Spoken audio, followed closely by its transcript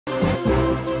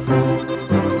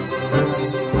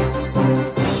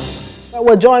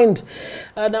We're joined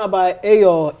now by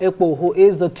Ekpo, who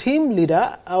is the team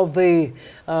leader of the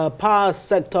power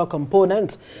sector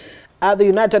component at the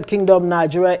United Kingdom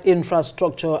Nigeria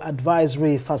Infrastructure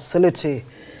Advisory Facility.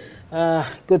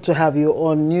 Good to have you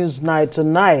on Newsnight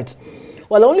tonight.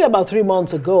 Well, only about 3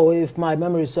 months ago, if my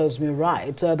memory serves me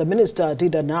right, the minister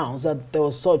did announce that there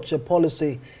was such a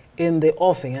policy in the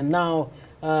offing, and now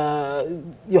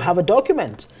you have a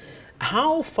document.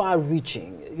 How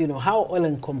far-reaching, how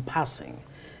all-encompassing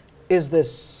is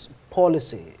this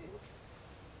policy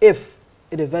if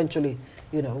it eventually,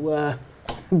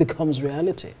 becomes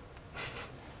reality?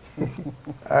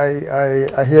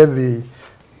 I hear the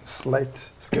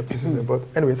slight skepticism, but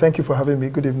anyway, thank you for having me.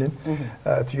 Good evening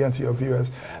to you and to your viewers.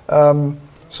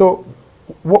 So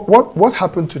what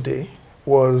happened today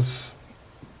was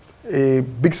a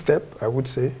big step, I would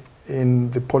say, in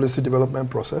the policy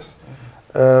development process.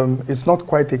 It's not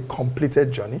quite a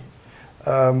completed journey.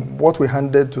 What we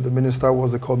handed to the minister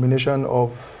was the culmination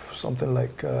of something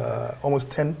like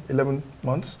almost 10, 11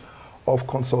 months of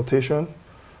consultation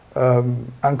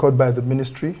anchored by the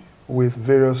ministry with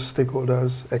various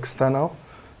stakeholders external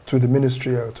to the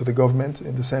ministry or to the government,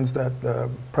 in the sense that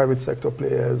private sector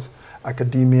players,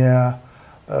 academia,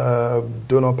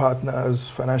 donor partners,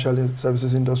 financial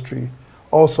services industry,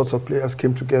 all sorts of players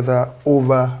came together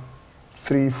over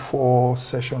 3-4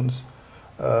 sessions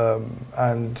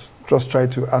and just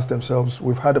tried to ask themselves,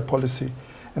 we've had a policy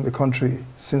in the country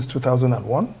since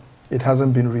 2001. It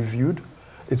hasn't been reviewed.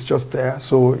 It's just there.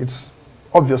 So it's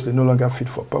obviously no longer fit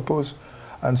for purpose.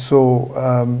 And so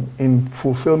in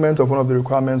fulfillment of one of the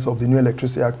requirements of the new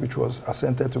Electricity Act, which was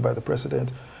assented to by the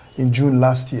President in July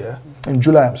last year,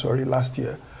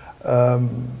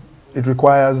 it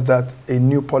requires that a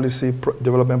new policy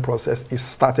development process is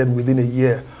started within a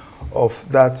year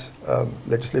of that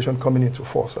legislation coming into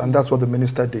force. And that's what the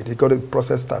minister did. He got a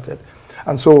process started.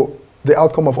 And so the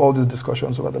outcome of all these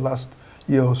discussions over the last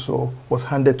year or so was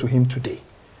handed to him today.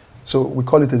 So we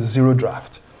call it a zero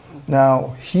draft.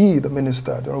 Now, the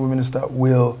honorable minister,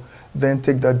 will then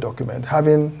take that document,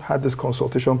 having had this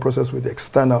consultation process with the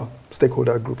external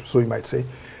stakeholder group, so you might say.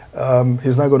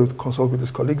 He's now going to consult with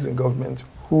his colleagues in government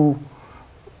who,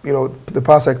 the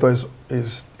power sector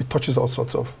it touches all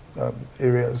sorts of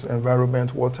areas: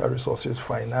 environment, water resources,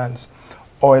 finance,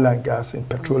 oil and gas, in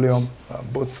petroleum,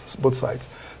 both sides.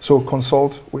 So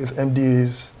consult with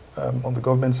MDAs on the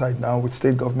government side now, with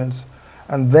state governments,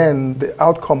 and then the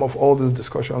outcome of all these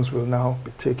discussions will now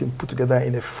be put together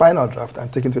in a final draft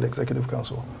and taken to the Executive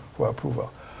Council for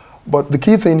approval. But the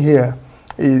key thing here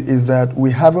is that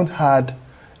we haven't had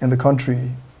in the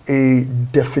country a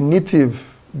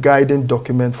definitive guiding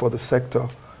document for the sector,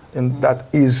 and that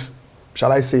is,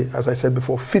 shall I say, as I said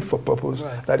before, fit for purpose,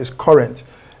 right, that is current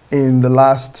in the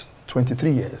last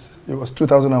 23 years. It was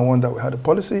 2001 that we had a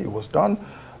policy, it was done.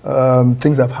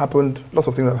 Things have happened, lots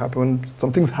of things have happened.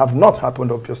 Some things have not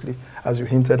happened, obviously, as you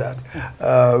hinted at.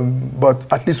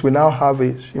 But at least we now have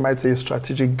you might say, a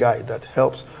strategic guide that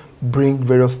helps bring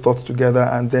various thoughts together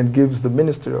and then gives the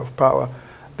Ministry of Power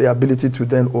the ability to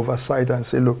then oversight and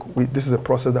say, look, this is a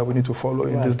process that we need to follow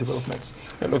in these developments.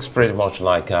 It looks pretty much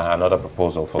like another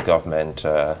proposal for government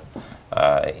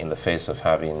in the face of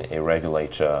having a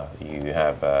regulator. You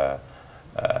have,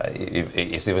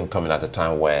 it's even coming at a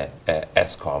time where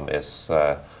ESCOM is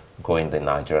going the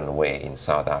Nigerian way in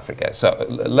South Africa. So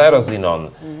let us in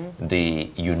on the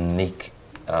unique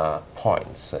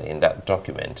points in that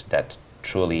document that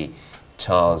truly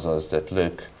tells us that,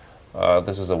 look,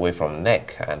 this is away from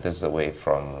NEC, and this is away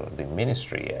from the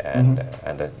ministry and,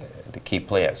 the key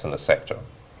players in the sector.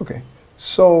 Okay.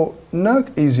 So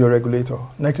NEC is your regulator.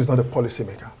 NEC is not a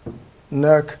policymaker.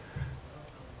 NEC,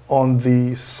 on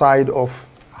the side of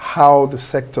how the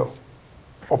sector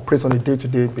operates on a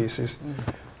day-to-day basis,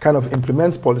 kind of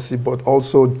implements policy, but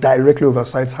also directly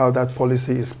oversights how that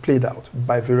policy is played out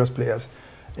by various players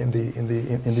in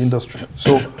the industry.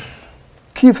 So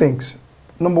key things.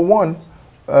 Number one,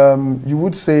 you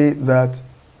would say that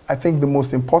I think the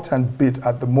most important bit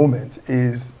at the moment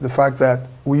is the fact that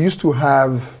we used to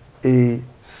have a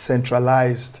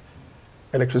centralized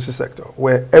electricity sector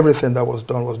where everything that was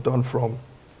done from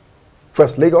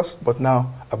first Lagos, but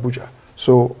now Abuja.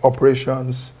 So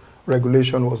operations,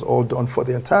 regulation was all done for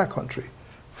the entire country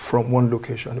from one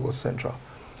location. It was central.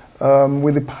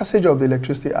 With the passage of the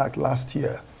Electricity Act last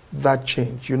year, that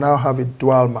changed. You now have a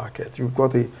dual market. You've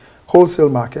got a wholesale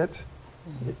market.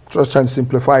 Just trying to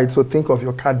simplify it, so think of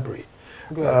your Cadbury.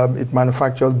 It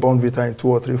manufactures Bonvita in 2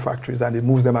 or 3 factories and it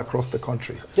moves them across the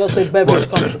country. Just a beverage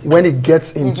company. When it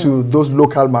gets into those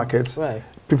local markets,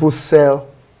 people sell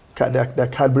their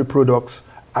Cadbury products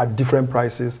at different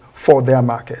prices for their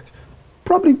market.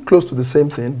 probably close to the same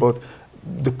thing, but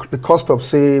the cost of,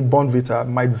 say, Bonvita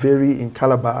might vary in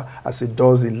Calabar as it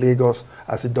does in Lagos,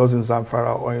 as it does in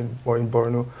Zamfara or in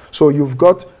Borno. So you've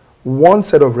got one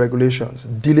set of regulations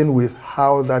dealing with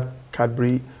how that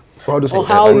Cadbury products or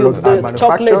how you the manufactured,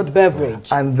 chocolate beverage,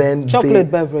 and then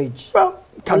beverage. Well,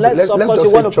 unless of let's course just you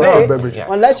say want to pay. beverage. Yeah.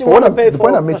 Unless you but want to pay the for.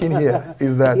 point I'm making here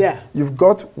is that yeah. you've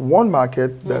got one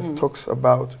market that talks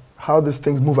about how these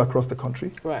things move across the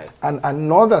country, right, and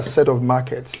another set of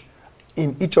markets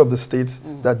in each of the states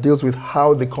that deals with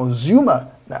how the consumer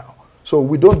now. So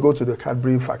we don't go to the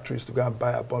Cadbury factories to go and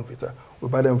buy a Bonvita. We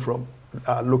buy them from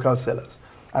local sellers.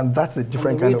 And that's a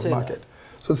different kind of market.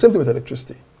 So the same thing with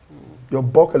electricity. Your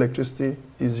bulk electricity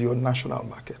is your national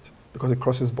market because it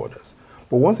crosses borders.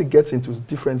 But once it gets into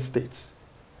different states,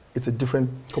 it's a different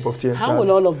cup of tea entirely. How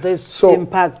will all of this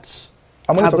impact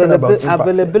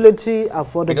availability,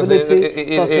 affordability,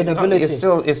 sustainability?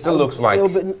 It still looks like,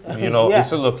 it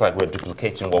still looks like we're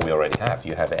duplicating what we already have.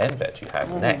 You have NBET, you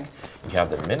have NEC, you have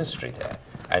the ministry there,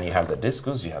 and you have the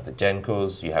DISCOs, you have the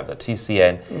GENCOs, you have the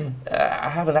TCN. I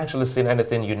haven't actually seen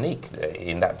anything unique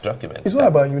in that document. It's not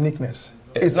about uniqueness.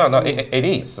 It is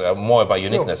more about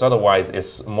uniqueness. No. Otherwise,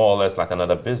 it's more or less like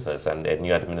another business, and a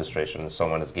new administration,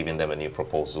 someone is giving them a new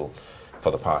proposal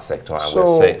for the power sector, and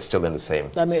we're still in the same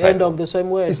that may end up the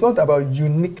same way. It's not about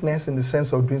uniqueness in the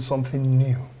sense of doing something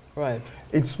new. Right.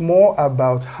 It's more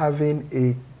about having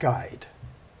a guide,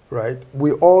 right?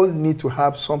 We all need to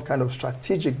have some kind of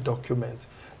strategic document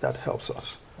that helps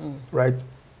us, right?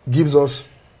 Gives us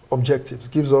objectives,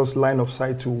 gives us line of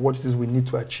sight to what it is we need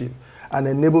to achieve, and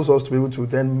enables us to be able to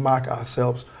then mark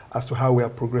ourselves as to how we are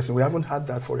progressing. We haven't had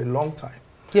that for a long time.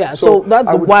 Yeah, so that's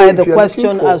why the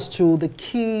question as to the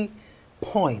key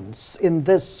points in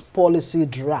this policy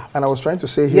draft. And I was trying to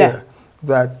say here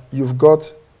that you've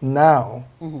got now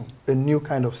a new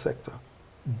kind of sector,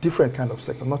 different kind of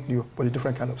sector, not new, but a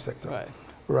different kind of sector,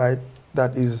 right?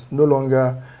 That is no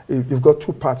longer, you've got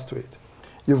two parts to it.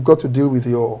 You've got to deal with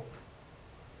your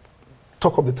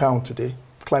talk of the town today,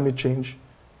 climate change,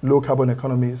 low carbon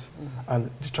economies, and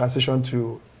the transition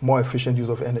to more efficient use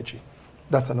of energy.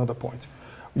 That's another point.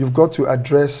 You've got to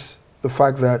address the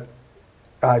fact that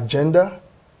gender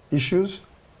issues,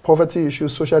 poverty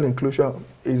issues, social inclusion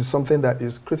is something that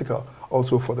is critical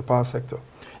also for the power sector.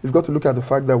 You've got to look at the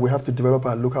fact that we have to develop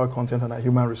our local content and our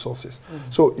human resources.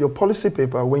 So your policy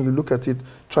paper, when you look at it,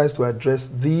 tries to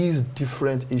address these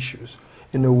different issues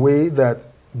in a way that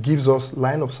gives us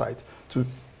line of sight to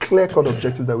clear-cut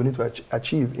objectives that we need to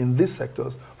achieve in these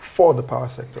sectors for the power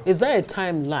sector. Is there a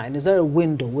timeline? Is there a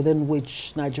window within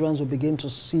which Nigerians will begin to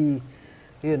see,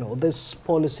 this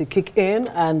policy kick in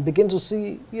and begin to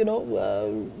see,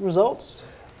 results?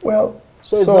 Well,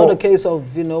 so it's not a case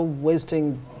of,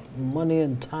 wasting money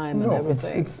and time and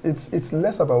everything. It's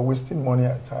less about wasting money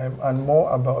and time and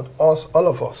more about us, all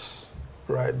of us,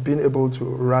 right, being able to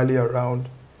rally around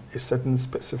a certain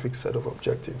specific set of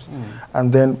objectives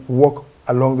and then work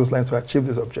along those lines to achieve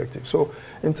this objective. So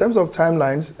in terms of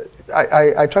timelines,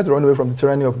 I try to run away from the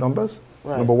tyranny of numbers,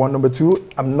 number one. Number two,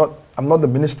 I'm not the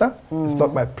minister. It's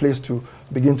not my place to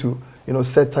begin to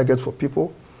set targets for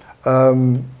people.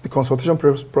 The consultation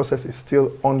process is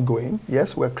still ongoing.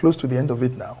 Yes, we're close to the end of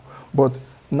it now. But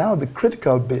now the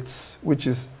critical bits, which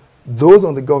is those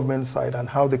on the government side and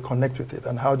how they connect with it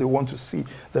and how they want to see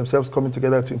themselves coming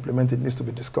together to implement it, needs to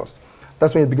be discussed.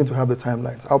 That's when you begin to have the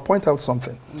timelines. I'll point out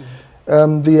something.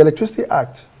 The Electricity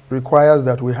Act requires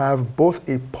that we have both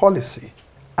a policy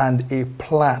and a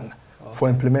plan for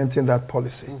implementing that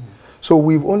policy. So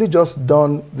we've only just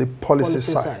done the policy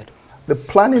side. The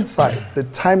planning side, the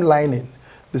timelining,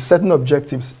 the setting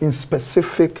objectives in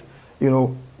specific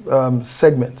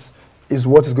segments is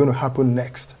what is going to happen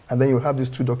next. And then you'll have these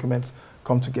two documents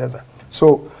come together.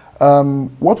 So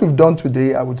what we've done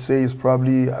today, I would say, is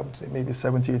probably, maybe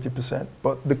 70, 80%.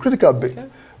 But the critical bit,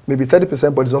 maybe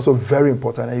 30%, but it's also very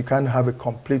important. And you can't have a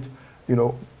complete,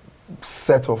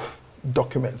 set of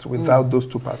documents without those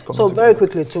two parts coming together. So very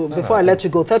quickly, before I let you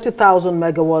go, 30,000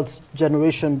 megawatts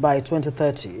generation by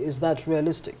 2030, is that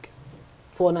realistic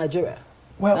for Nigeria?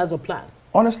 Well, as a plan?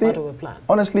 Honestly, part of a plan.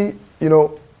 Honestly,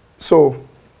 so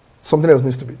something else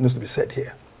needs to be said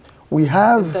here. We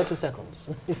have in 30 seconds,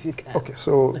 if you can. Okay,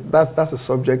 so that's a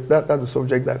subject that's a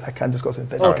subject that I can't discuss in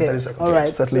 30 seconds. All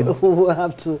right. Certainly so not. We'll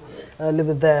have to leave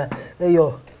it there.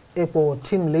 Your Ekpo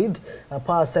team lead,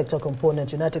 power sector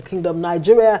component, United Kingdom,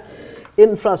 Nigeria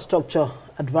Infrastructure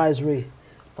Advisory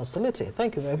Facility.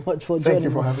 Thank you very much for joining us. Thank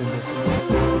you for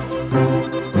having me.